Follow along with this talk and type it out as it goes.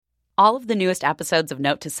All of the newest episodes of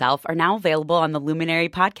Note to Self are now available on the Luminary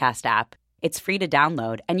podcast app. It's free to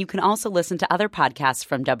download, and you can also listen to other podcasts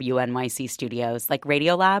from WNYC Studios like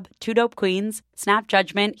Radiolab, Two Dope Queens, Snap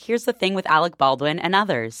Judgment, Here's the Thing with Alec Baldwin, and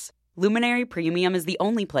others. Luminary Premium is the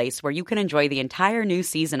only place where you can enjoy the entire new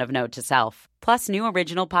season of Note to Self, plus new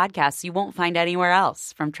original podcasts you won't find anywhere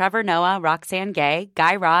else, from Trevor Noah, Roxanne Gay,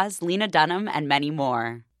 Guy Raz, Lena Dunham, and many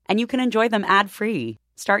more. And you can enjoy them ad-free.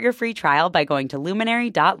 Start your free trial by going to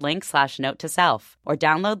luminary.link/note-to-self or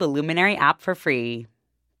download the Luminary app for free.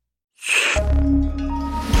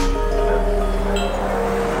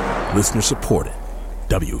 Listener supported.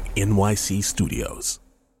 WNYC Studios.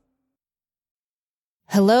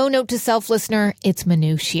 Hello, Note to Self listener. It's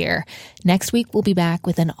Manoush here. Next week, we'll be back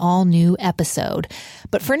with an all-new episode.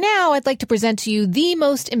 But for now, I'd like to present to you the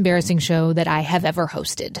most embarrassing show that I have ever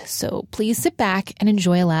hosted. So please sit back and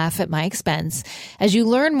enjoy a laugh at my expense as you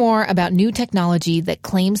learn more about new technology that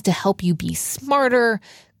claims to help you be smarter,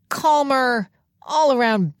 calmer, all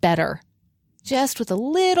around better. Just with a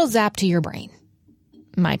little zap to your brain.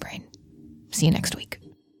 My brain. See you next week.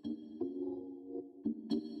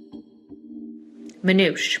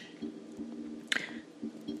 Manoush.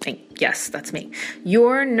 Yes, that's me.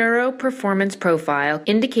 Your neuroperformance profile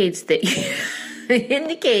indicates that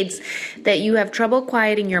you have trouble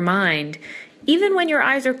quieting your mind, even when your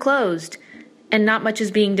eyes are closed and not much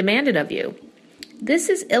is being demanded of you. This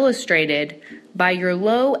is illustrated by your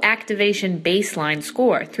low activation baseline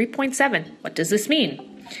score, 3.7. What does this mean?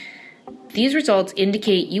 These results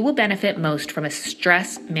indicate you will benefit most from a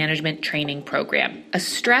stress management training program. A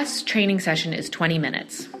stress training session is 20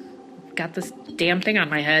 minutes. Got this damn thing on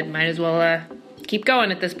my head. Might as well keep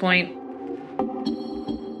going at this point.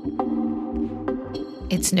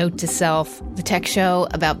 It's Note to Self, the tech show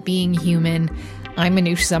about being human. I'm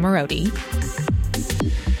Manoush Zomorodi.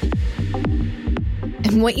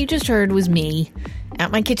 And what you just heard was me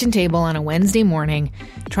at my kitchen table on a Wednesday morning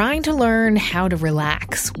trying to learn how to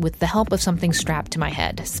relax with the help of something strapped to my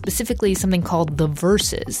head, specifically something called the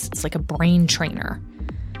Versus. It's like a brain trainer.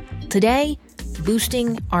 Today,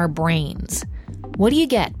 boosting our brains. What do you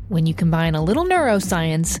get when you combine a little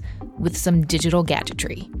neuroscience with some digital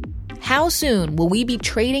gadgetry? How soon will we be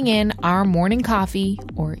trading in our morning coffee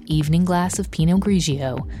or evening glass of Pinot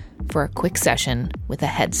Grigio for a quick session with a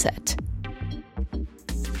headset?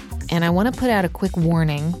 And I want to put out a quick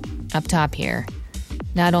warning up top here.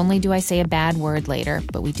 Not only do I say a bad word later,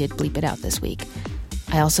 but we did bleep it out this week,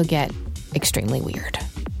 I also get extremely weird.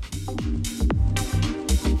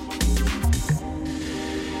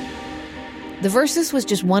 The Versus was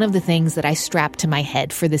just one of the things that I strapped to my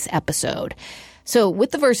head for this episode. So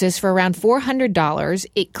with the Versus, for around $400,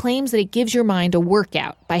 it claims that it gives your mind a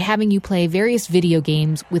workout by having you play various video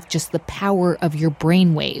games with just the power of your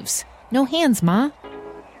brain waves. No hands, Ma.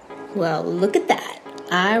 Well, look at that.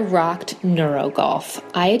 I rocked NeuroGolf.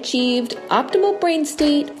 I achieved optimal brain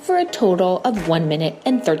state for a total of 1 minute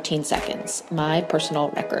and 13 seconds, my personal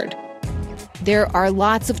record. There are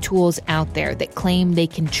lots of tools out there that claim they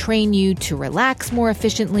can train you to relax more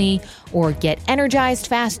efficiently or get energized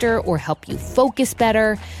faster or help you focus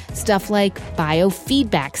better. Stuff like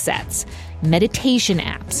biofeedback sets, meditation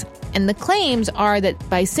apps. And the claims are that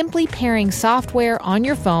by simply pairing software on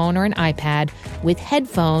your phone or an iPad with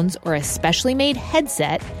headphones or a specially made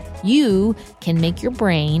headset, you can make your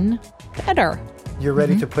brain better. You're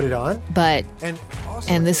ready to put it on? But, and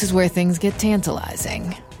this is where things get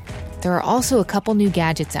tantalizing. There are also a couple new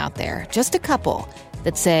gadgets out there, just a couple,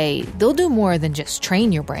 that say they'll do more than just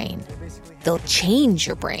train your brain. They'll change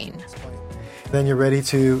your brain. Then you're ready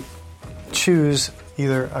to choose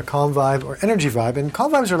either a Calm Vibe or Energy Vibe. And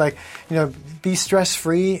Calm Vibes are like, be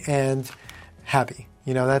stress-free and happy.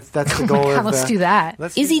 That's the goal. God, let's do that.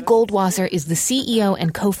 Izzy Goldwasser is the CEO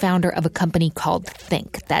and co-founder of a company called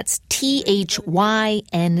Think. That's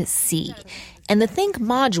THYNC. And the Think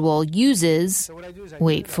module uses,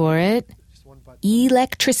 wait for it,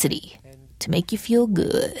 electricity to make you feel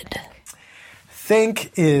good.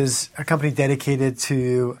 Think is a company dedicated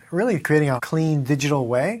to really creating a clean digital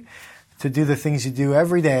way to do the things you do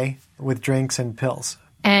every day with drinks and pills.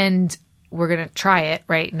 And we're going to try it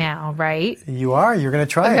right now, right? You are. You're going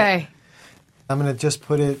to try it. Okay. I'm going to just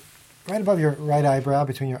put it right above your right eyebrow,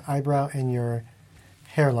 between your eyebrow and your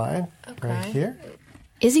hairline, right here.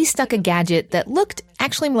 Izzy stuck a gadget that looked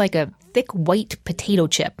actually like a thick white potato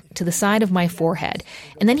chip to the side of my forehead.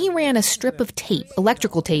 And then he ran a strip of tape,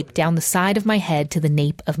 electrical tape, down the side of my head to the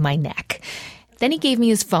nape of my neck. Then he gave me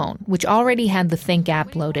his phone, which already had the Think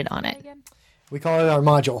app loaded on it. We call it our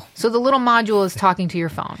module. So the little module is talking to your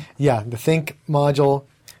phone. Yeah, the Think module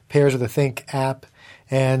pairs with the Think app.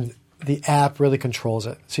 And the app really controls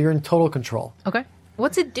it. So you're in total control. Okay.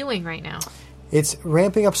 What's it doing right now? It's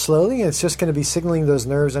ramping up slowly, and it's just going to be signaling those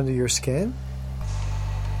nerves under your skin.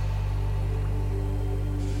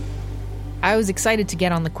 I was excited to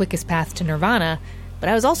get on the quickest path to nirvana, but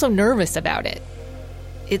I was also nervous about it.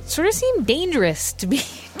 It sort of seemed dangerous to be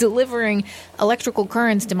delivering electrical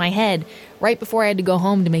currents to my head right before I had to go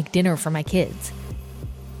home to make dinner for my kids.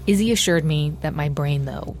 Izzy assured me that my brain,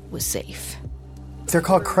 though, was safe. They're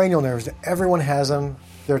called cranial nerves. Everyone has them.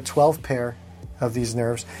 There are 12 pair of these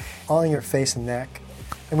nerves, all in your face and neck.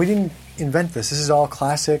 And we didn't invent this. This is all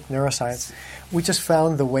classic neuroscience. We just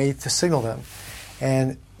found the way to signal them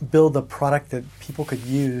and build a product that people could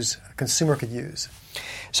use, a consumer could use.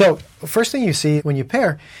 So the first thing you see when you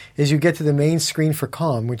pair is you get to the main screen for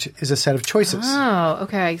Calm, which is a set of choices. Oh,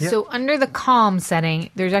 okay. Yep. So under the Calm setting,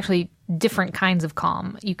 there's actually different kinds of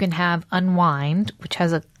Calm. You can have Unwind, which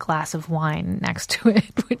has a glass of wine next to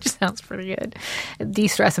it, which sounds pretty good.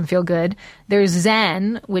 De-stress and feel good. There's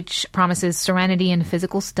Zen, which promises serenity and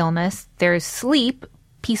physical stillness. There's Sleep,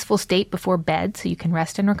 peaceful state before bed, so you can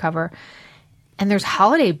rest and recover. And there's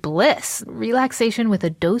Holiday Bliss, relaxation with a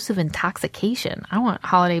dose of intoxication. I want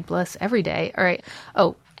Holiday Bliss every day. All right.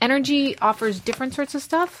 Oh, Energy offers different sorts of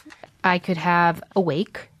stuff. I could have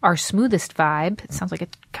Awake, our smoothest vibe. It sounds like a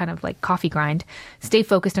kind of like coffee grind. Stay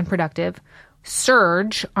focused and productive.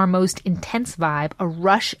 Surge, our most intense vibe, a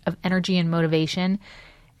rush of energy and motivation.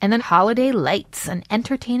 And then Holiday Lights, an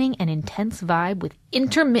entertaining and intense vibe with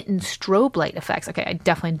intermittent strobe light effects. Okay, I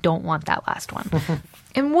definitely don't want that last one.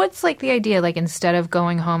 And what's like the idea, like instead of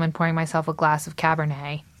going home and pouring myself a glass of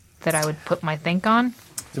Cabernet, that I would put my Think on?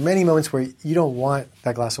 There are many moments where you don't want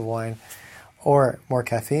that glass of wine or more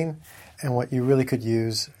caffeine, and what you really could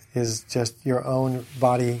use is just your own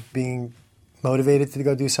body being motivated to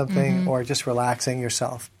go do something or just relaxing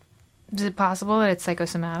yourself. Is it possible that it's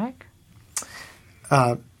psychosomatic?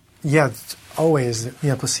 Yeah, it's always,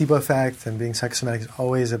 placebo effect and being psychosomatic is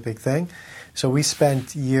always a big thing. So we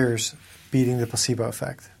spent years beating the placebo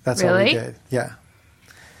effect. That's all we did. Yeah.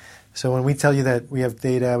 So when we tell you that we have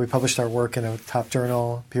data, we published our work in a top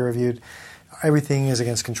journal, peer-reviewed, everything is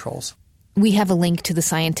against controls. We have a link to the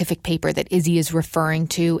scientific paper that Izzy is referring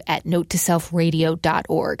to at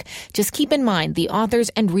notetoselfradio.org. Just keep in mind, the authors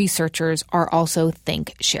and researchers are also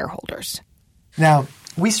Think shareholders. Now,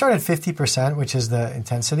 we start at 50%, which is the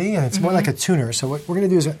intensity, and it's more like a tuner. So what we're going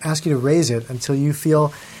to do is ask you to raise it until you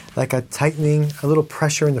feel like a tightening, a little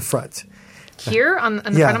pressure in the front. Here on the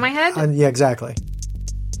front of my head? Yeah, exactly.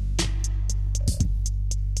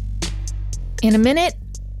 In a minute.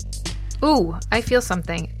 Ooh, I feel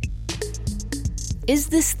something. Is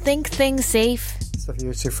this Think thing safe? So if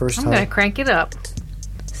it's your first time. I'm going to crank it up.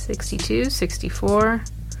 62, 64,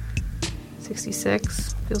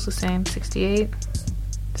 66, feels the same, 68,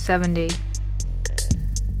 70.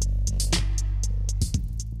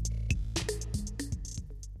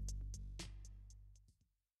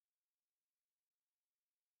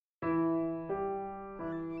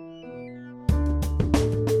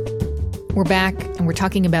 We're back, and we're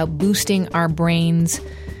talking about boosting our brains.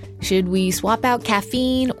 Should we swap out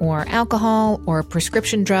caffeine or alcohol or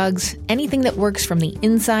prescription drugs? Anything that works from the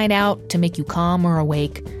inside out to make you calm or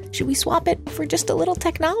awake? Should we swap it for just a little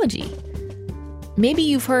technology? Maybe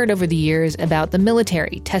you've heard over the years about the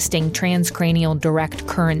military testing transcranial direct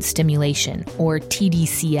current stimulation, or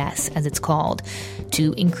TDCS as it's called,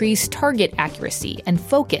 to increase target accuracy and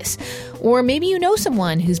focus. Or maybe you know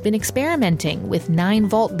someone who's been experimenting with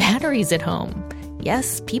 9-volt batteries at home.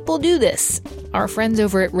 Yes, people do this. Our friends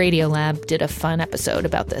over at Radiolab did a fun episode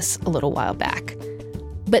about this a little while back.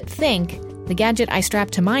 But Think, the gadget I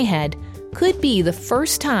strapped to my head, could be the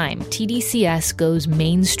first time TDCS goes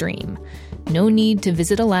mainstream. No need to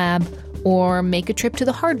visit a lab or make a trip to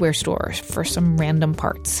the hardware store for some random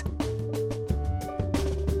parts.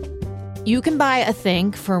 You can buy a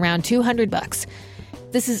Think for around $200.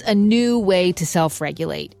 This is a new way to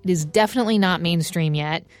self-regulate. It is definitely not mainstream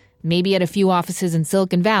yet. Maybe at a few offices in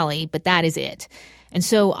Silicon Valley, but that is it. And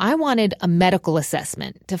so I wanted a medical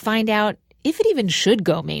assessment to find out if it even should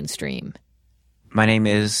go mainstream. My name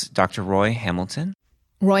is Dr. Roy Hamilton.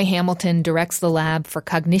 Roy Hamilton directs the lab for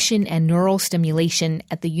cognition and neural stimulation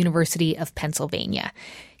at the University of Pennsylvania.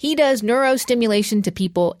 He does neurostimulation to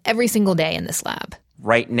people every single day in this lab.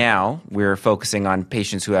 Right now, we're focusing on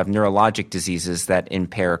patients who have neurologic diseases that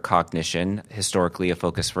impair cognition. Historically, a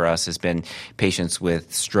focus for us has been patients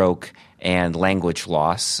with stroke and language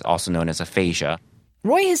loss, also known as aphasia.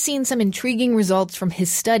 Roy has seen some intriguing results from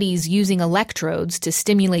his studies using electrodes to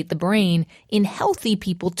stimulate the brain in healthy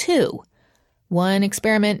people, too. One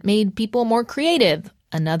experiment made people more creative.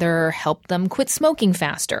 Another helped them quit smoking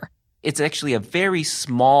faster. It's actually a very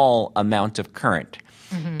small amount of current.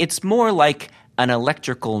 It's more like an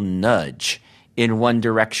electrical nudge in one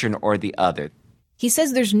direction or the other. He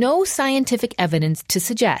says there's no scientific evidence to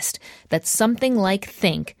suggest that something like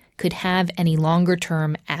Think could have any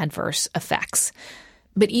longer-term adverse effects.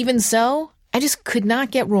 But even so, I just could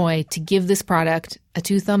not get Roy to give this product a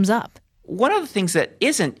 2 thumbs up. One of the things that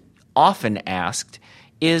isn't often asked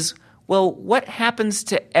is, well, what happens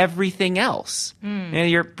to everything else? You know,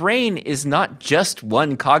 your brain is not just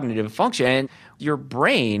one cognitive function. Your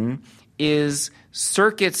brain is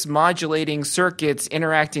circuits modulating circuits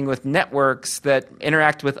interacting with networks that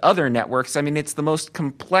interact with other networks. I mean, it's the most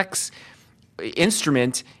complex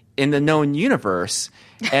instrument in the known universe.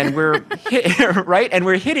 And we're right? And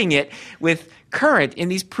we're hitting it with current in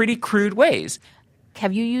these pretty crude ways.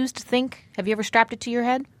 Have you used Think? Have you ever strapped it to your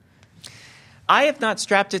head? I have not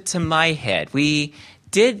strapped it to my head. We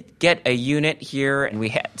did get a unit here, and we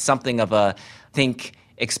had something of a Think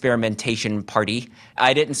experimentation party.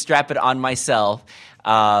 I didn't strap it on myself.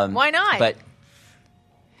 Why not? But,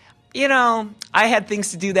 you know, I had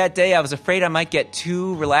things to do that day. I was afraid I might get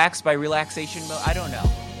too relaxed by relaxation mode. I don't know.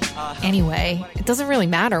 Anyway, it doesn't really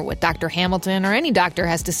matter what Dr. Hamilton or any doctor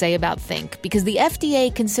has to say about Think, because the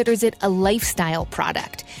FDA considers it a lifestyle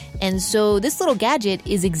product. And so this little gadget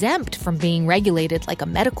is exempt from being regulated like a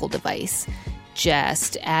medical device.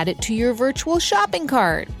 Just add it to your virtual shopping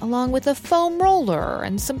cart, along with a foam roller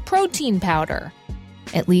and some protein powder.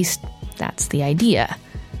 At least, that's the idea.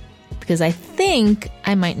 Because I think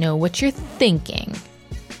I might know what you're thinking.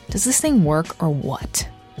 Does this thing work or what?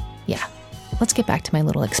 Yeah, let's get back to my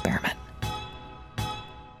little experiment.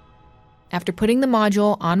 After putting the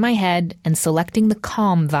module on my head and selecting the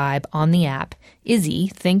Calm vibe on the app, Izzy,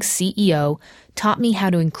 Think's CEO, taught me how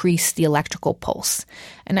to increase the electrical pulse.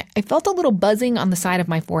 And I felt a little buzzing on the side of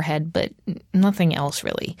my forehead, but nothing else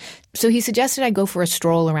really. So he suggested I go for a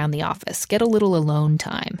stroll around the office, get a little alone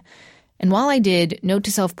time. And while I did, Note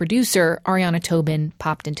to Self producer Ariana Tobin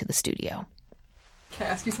popped into the studio. Can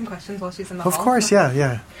I ask you some questions while she's in the Of hall? course,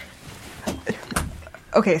 yeah.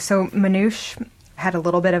 Okay, so Manoush had a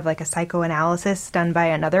little bit of like a psychoanalysis done by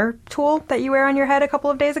another tool that you wear on your head a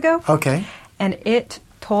couple of days ago. Okay. And it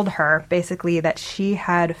told her basically that she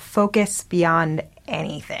had focus beyond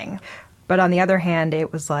anything. But on the other hand,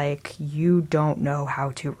 it was like, you don't know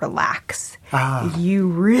how to relax. You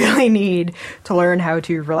really need to learn how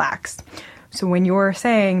to relax. So when you're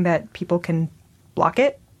saying that people can block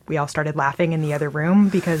it, we all started laughing in the other room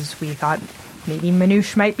because we thought maybe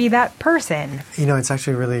Manoush might be that person. You know, it's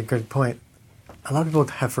actually a really good point. A lot of people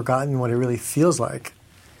have forgotten what it really feels like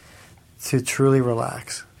to truly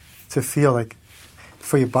relax, to feel like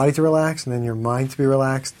for your body to relax and then your mind to be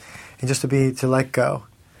relaxed and just to let go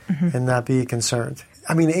and not be concerned.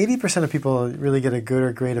 I mean, 80% of people really get a good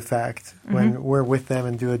or great effect when we're with them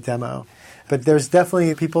and do a demo. But there's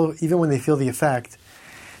definitely people, even when they feel the effect,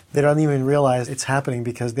 they don't even realize it's happening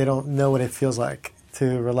because they don't know what it feels like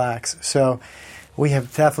to relax. So we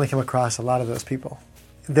have definitely come across a lot of those people.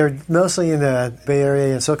 They're mostly in the Bay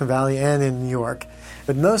Area, in Silicon Valley, and in New York.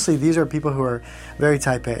 But mostly these are people who are very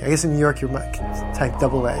type A. I guess in New York you're type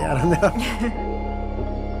AA. I don't know.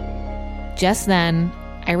 Just then,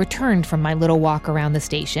 I returned from my little walk around the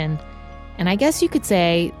station, and I guess you could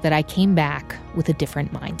say that I came back with a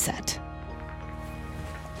different mindset.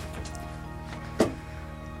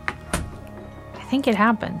 I think it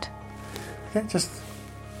happened. Yeah, just...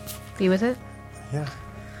 Be with it? Yeah.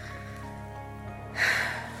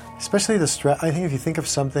 Especially the stress. I think if you think of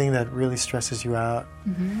something that really stresses you out,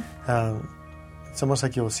 it's almost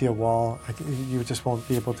like you'll see a wall. I think you just won't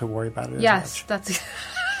be able to worry about it as much. That's exactly.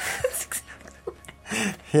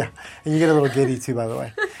 Yeah, and you get a little giddy too, by the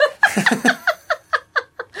way.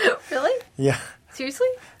 Really? Yeah. Seriously?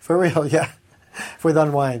 For real, yeah. For the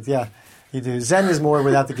unwind, yeah. You do. Zen is more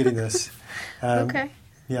without the giddiness. Okay.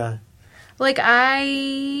 Yeah. Like,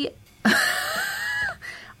 I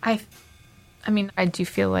mean, I do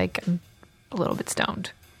feel like I'm a little bit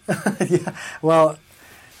stoned. Yeah. Well,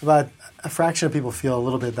 about a fraction of people feel a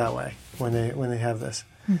little bit that way when they have this.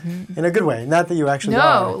 In a good way. Not that you actually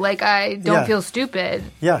are. No, like, I don't feel stupid.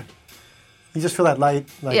 Yeah. You just feel that light.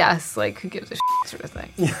 Like, Yes, like, who gives a shit sort of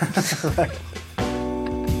thing. Yeah. Right.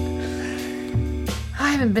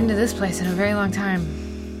 I haven't been to this place in a very long time.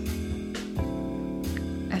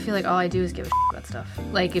 I feel like all I do is give a shit about stuff.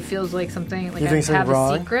 Like, it feels like something, like You're I doing something have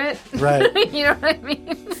wrong? a secret. Right. You know what I mean?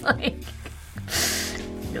 It's like,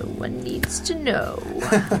 no one needs to know.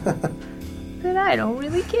 But I don't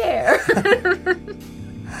really care.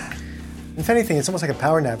 If anything, it's almost like a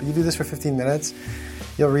power nap. You do this for 15 minutes,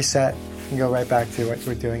 you'll reset and go right back to what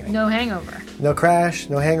we're doing. No hangover. No crash,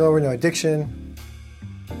 no hangover, no addiction.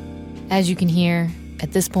 As you can hear,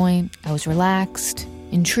 at this point, I was relaxed,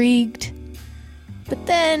 intrigued, but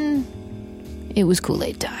then it was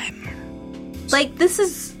Kool-Aid time. Like,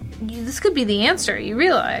 this could be the answer, you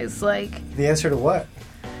realize, like... The answer to what?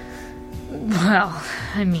 Well,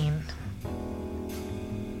 I mean,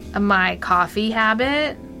 my coffee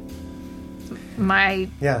habit,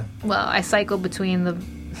 I cycle between the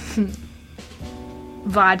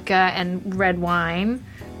vodka and red wine.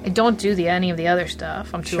 I don't do any of the other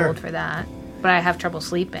stuff. I'm too old for that. But I have trouble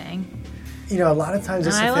sleeping. You know, a lot of times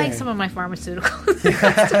it's I like some of my pharmaceuticals.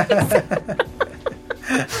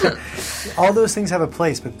 All those things have a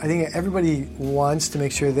place, but I think everybody wants to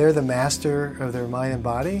make sure they're the master of their mind and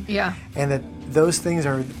body. Yeah. And that those things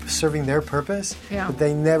are serving their purpose, but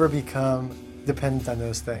they never become dependent on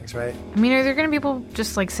those things, right? I mean, are there going to be people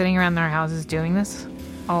just like sitting around their houses doing this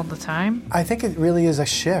all the time? I think it really is a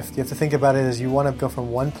shift. You have to think about it as you want to go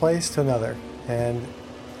from one place to another, and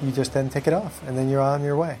you just then take it off, and then you're on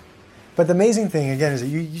your way. But the amazing thing, again, is that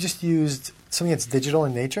you just used something that's digital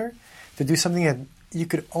in nature to do something that you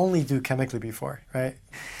could only do chemically before, right?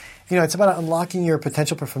 You know, it's about unlocking your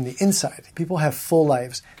potential from the inside. People have full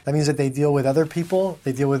lives. That means that they deal with other people,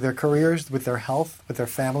 they deal with their careers, with their health, with their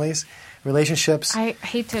families, relationships. I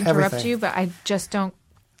hate to interrupt everything. you, but I just don't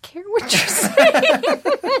care what you're saying.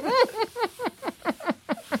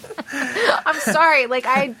 I'm sorry. Like,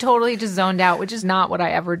 I totally just zoned out, which is not what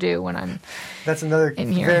I ever do when I'm That's another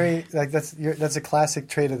in here. very, like, that's a classic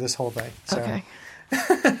trait of this whole thing. So. Okay.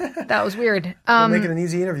 That was weird. We'll make it an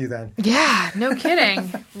easy interview then. Yeah, no kidding.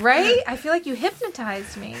 Right? I feel like you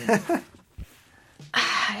hypnotized me.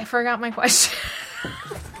 I forgot my question.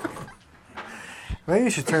 Maybe you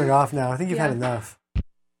should turn it off now. I think you've had enough.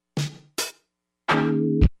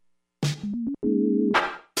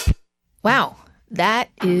 Wow, that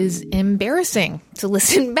is embarrassing to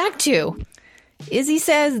listen back to. Izzy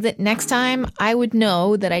says that next time I would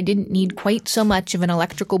know that I didn't need quite so much of an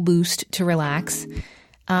electrical boost to relax.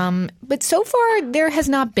 But so far, there has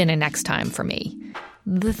not been a next time for me.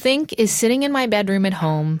 The Think is sitting in my bedroom at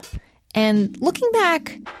home, and looking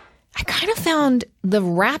back, I kind of found the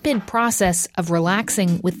rapid process of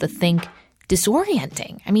relaxing with the Think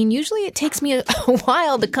disorienting. I mean, usually it takes me a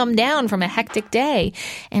while to come down from a hectic day,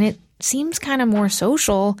 and it seems kind of more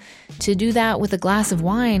social to do that with a glass of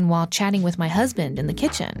wine while chatting with my husband in the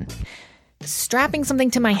kitchen. Strapping something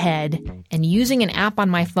to my head and using an app on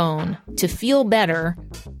my phone to feel better,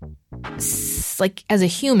 like as a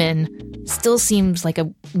human, still seems like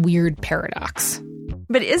a weird paradox.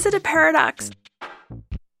 But is it a paradox?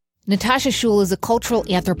 Natasha Schull is a cultural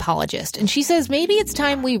anthropologist, and she says maybe it's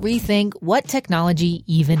time we rethink what technology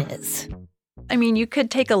even is. I mean, you could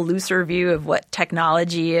take a looser view of what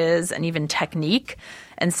technology is and even technique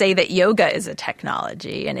and say that yoga is a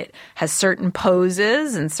technology and it has certain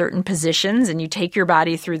poses and certain positions and you take your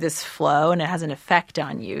body through this flow and it has an effect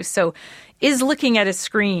on you. So is looking at a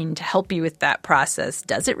screen to help you with that process,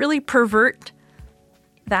 does it really pervert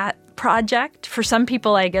that project? For some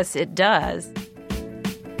people, I guess it does.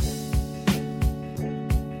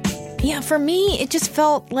 Yeah, for me, it just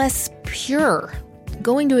felt less pure.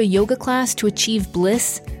 Going to a yoga class to achieve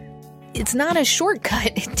bliss, it's not a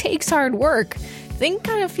shortcut. It takes hard work. Think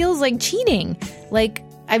kind of feels like cheating, like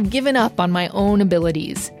I've given up on my own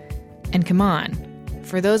abilities. And come on,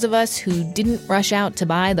 for those of us who didn't rush out to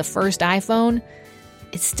buy the first iPhone,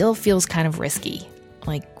 it still feels kind of risky.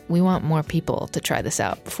 Like we want more people to try this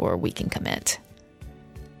out before we can commit.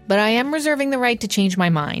 But I am reserving the right to change my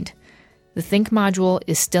mind. The Think module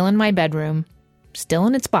is still in my bedroom, still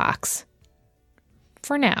in its box.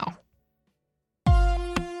 For now.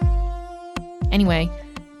 Anyway,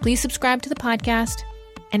 please subscribe to the podcast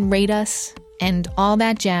and rate us and all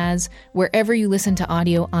that jazz wherever you listen to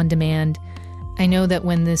audio on demand. I know that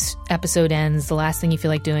when this episode ends, the last thing you feel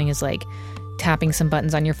like doing is like tapping some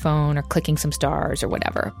buttons on your phone or clicking some stars or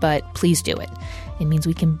whatever, but please do it. It means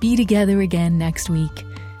we can be together again next week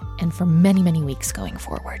and for many, many weeks going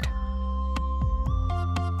forward.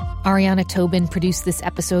 Ariana Tobin produced this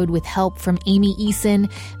episode with help from Amy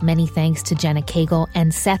Eason. Many thanks to Jenna Cagle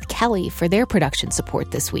and Seth Kelly for their production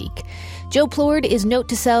support this week. Joe Plourde is Note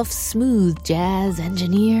to Self's smooth jazz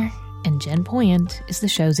engineer, and Jen Poyant is the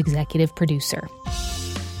show's executive producer.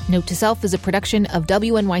 Note to Self is a production of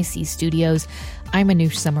WNYC Studios. I'm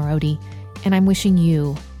Anoush Samarodi, and I'm wishing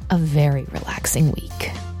you a very relaxing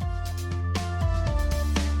week.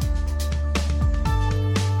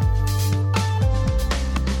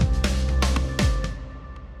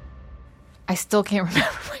 I still can't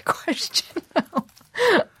remember my question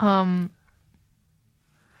now.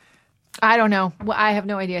 I don't know. Well, I have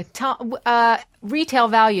no idea. Retail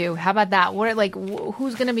value. How about that?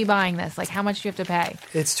 Who's going to be buying this? Like, how much do you have to pay?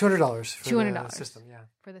 It's $200 for $200 the system. Yeah.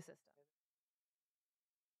 For the system.